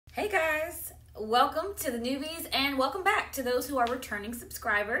Hey guys, welcome to the newbies and welcome back to those who are returning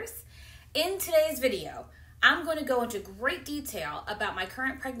subscribers. In today's video, I'm going to go into great detail about my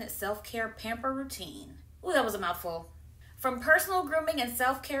current pregnant self-care pamper routine. Ooh, that was a mouthful. From personal grooming and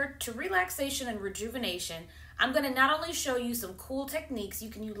self-care to relaxation and rejuvenation, I'm going to not only show you some cool techniques you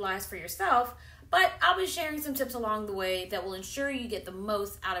can utilize for yourself, but I'll be sharing some tips along the way that will ensure you get the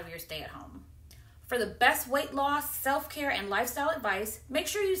most out of your stay at home. For the best weight loss, self-care, and lifestyle advice, make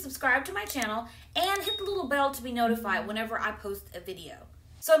sure you subscribe to my channel and hit the little bell to be notified whenever I post a video.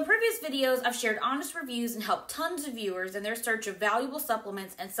 So in previous videos, I've shared honest reviews and helped tons of viewers in their search of valuable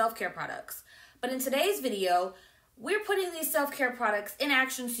supplements and self-care products. But in today's video, we're putting these self-care products in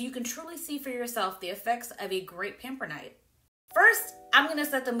action so you can truly see for yourself the effects of a great pamper night. First, I'm going to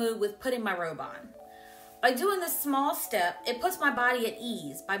set the mood with putting my robe on. By doing this small step, it puts my body at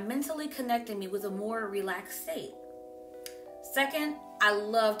ease by mentally connecting me with a more relaxed state. Second, I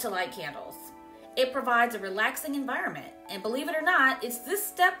love to light candles. It provides a relaxing environment, and believe it or not, it's this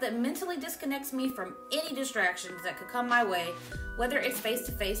step that mentally disconnects me from any distractions that could come my way, whether it's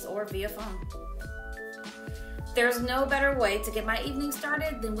face-to-face or via phone. There's no better way to get my evening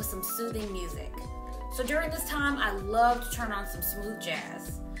started than with some soothing music. So during this time, I love to turn on some smooth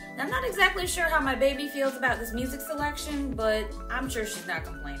jazz. Now, I'm not exactly sure how my baby feels about this music selection, but I'm sure she's not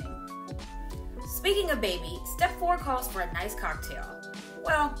complaining. Speaking of baby, step 4 calls for a nice cocktail.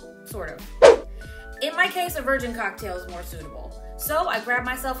 Well, sort of. In my case, a virgin cocktail is more suitable. So I grabbed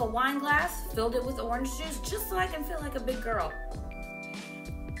myself a wine glass, filled it with orange juice, just so I can feel like a big girl.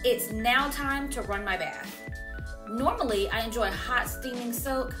 It's now time to run my bath. Normally, I enjoy a hot steaming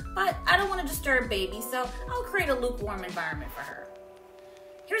soak, but I don't want to disturb baby, so I'll create a lukewarm environment for her.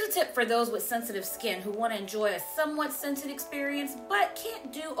 Here's a tip for those with sensitive skin who want to enjoy a somewhat scented experience but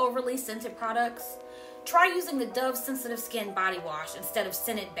can't do overly scented products. Try using the Dove Sensitive Skin Body Wash instead of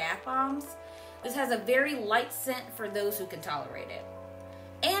scented bath bombs. This has a very light scent for those who can tolerate it.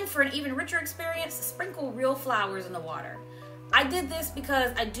 And for an even richer experience, sprinkle real flowers in the water. I did this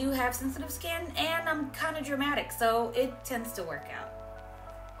because I do have sensitive skin and I'm kind of dramatic, so it tends to work out.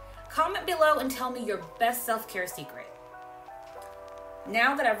 Comment below and tell me your best self-care secret.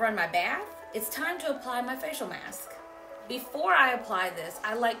 Now that I've run my bath, it's time to apply my facial mask. Before I apply this,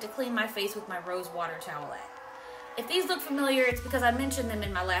 I like to clean my face with my rose water towelette. If these look familiar, it's because I mentioned them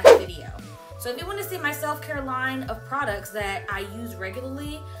in my last video. So if you want to see my self-care line of products that I use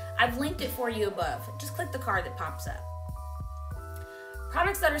regularly, I've linked it for you above. Just click the card that pops up.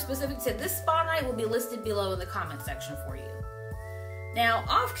 Products that are specific to this spa night will be listed below in the comment section for you. Now,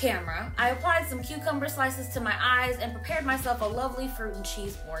 off camera, I applied some cucumber slices to my eyes and prepared myself a lovely fruit and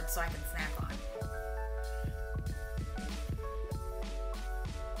cheese board so I can snack on.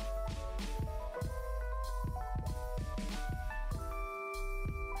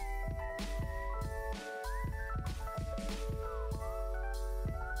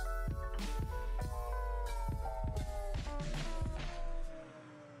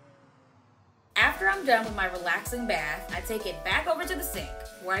 After I'm done with my relaxing bath, I take it back over to the sink,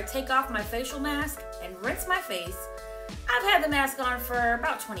 where I take off my facial mask and rinse my face. I've had the mask on for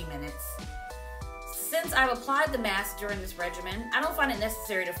about 20 minutes. Since I've applied the mask during this regimen, I don't find it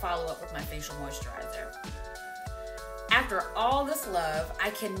necessary to follow up with my facial moisturizer. After all this love,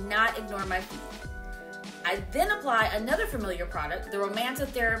 I cannot ignore my feet. I then apply another familiar product, the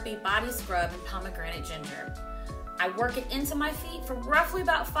Romantotherapy Body Scrub in Pomegranate Ginger. I work it into my feet for roughly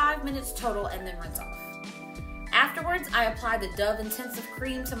about 5 minutes total and then rinse off. Afterwards, I apply the Dove Intensive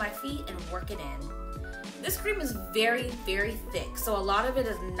Cream to my feet and work it in. This cream is very, very thick, so a lot of it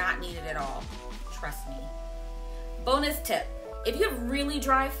is not needed at all. Trust me. Bonus tip, if you have really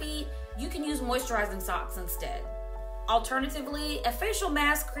dry feet, you can use moisturizing socks instead. Alternatively, a facial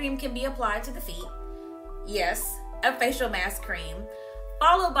mask cream can be applied to the feet. Yes, a facial mask cream,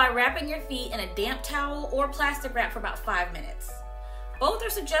 followed by wrapping your feet in a damp towel or plastic wrap for about 5 minutes. Both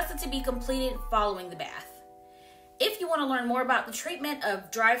are suggested to be completed following the bath. If you want to learn more about the treatment of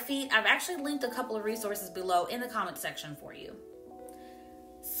dry feet, I've actually linked a couple of resources below in the comment section for you.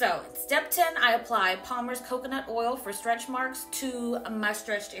 So, step 10, I apply Palmer's coconut oil for stretch marks to my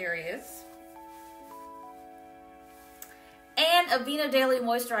stretched areas. And Aveeno Daily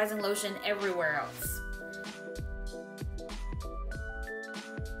Moisturizing Lotion everywhere else.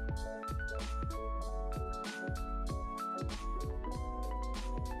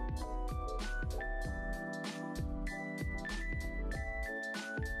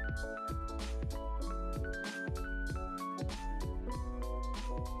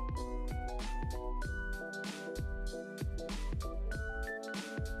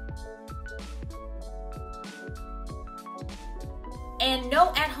 And no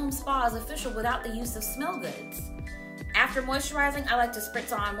at-home spa is official without the use of smell goods. After moisturizing, I like to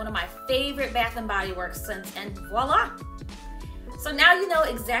spritz on one of my favorite Bath & Body Works scents, and voila! So now you know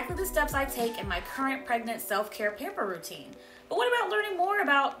exactly the steps I take in my current pregnant self-care pamper routine. But what about learning more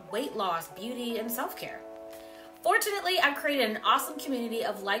about weight loss, beauty, and self-care? Fortunately, I've created an awesome community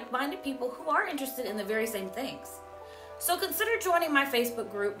of like-minded people who are interested in the very same things. So consider joining my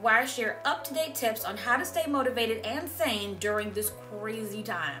Facebook group where I share up-to-date tips on how to stay motivated and sane during this crazy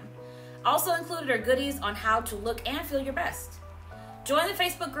time. Also included are goodies on how to look and feel your best. Join the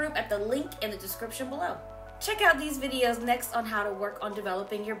Facebook group at the link in the description below. Check out these videos next on how to work on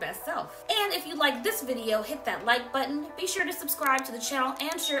developing your best self. And if you like this video, hit that like button. Be sure to subscribe to the channel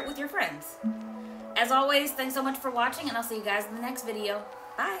and share it with your friends. As always, thanks so much for watching, and I'll see you guys in the next video.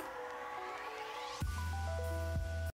 Bye!